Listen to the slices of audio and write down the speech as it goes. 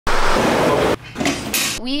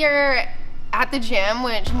We are at the gym,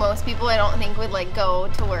 which most people I don't think would like go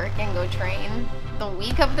to work and go train the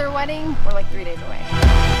week of their wedding. We're like 3 days away.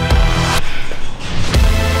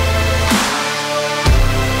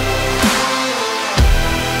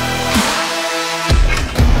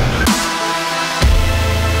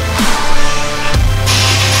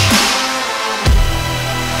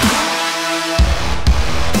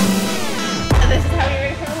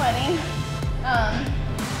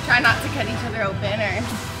 Try not to cut each other open or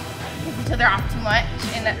piss each other off too much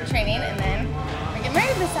in training, and then we get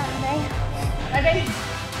married this Saturday. Right, baby?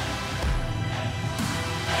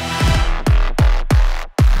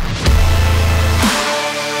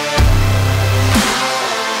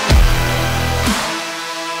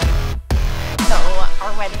 So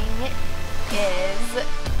our wedding is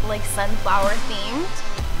like sunflower themed.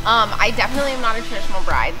 I definitely am not a traditional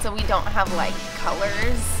bride, so we don't have like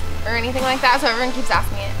colors or anything like that, so everyone keeps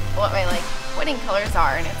asking me what my like wedding colors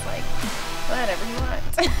are, and it's like whatever you want.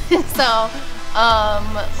 So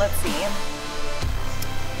let's see,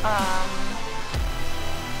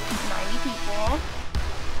 90 people.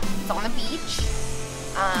 It's on the beach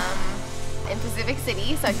in Pacific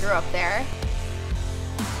City, so I grew up there.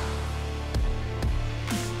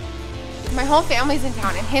 My whole family's in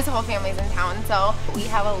town, and his whole family's in town, so we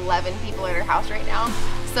have 11 people at our house right now.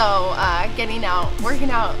 So getting out, working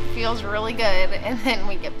out feels really good, and then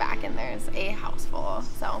we get back and there's a house full.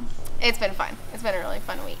 So it's been fun. It's been a really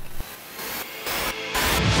fun week.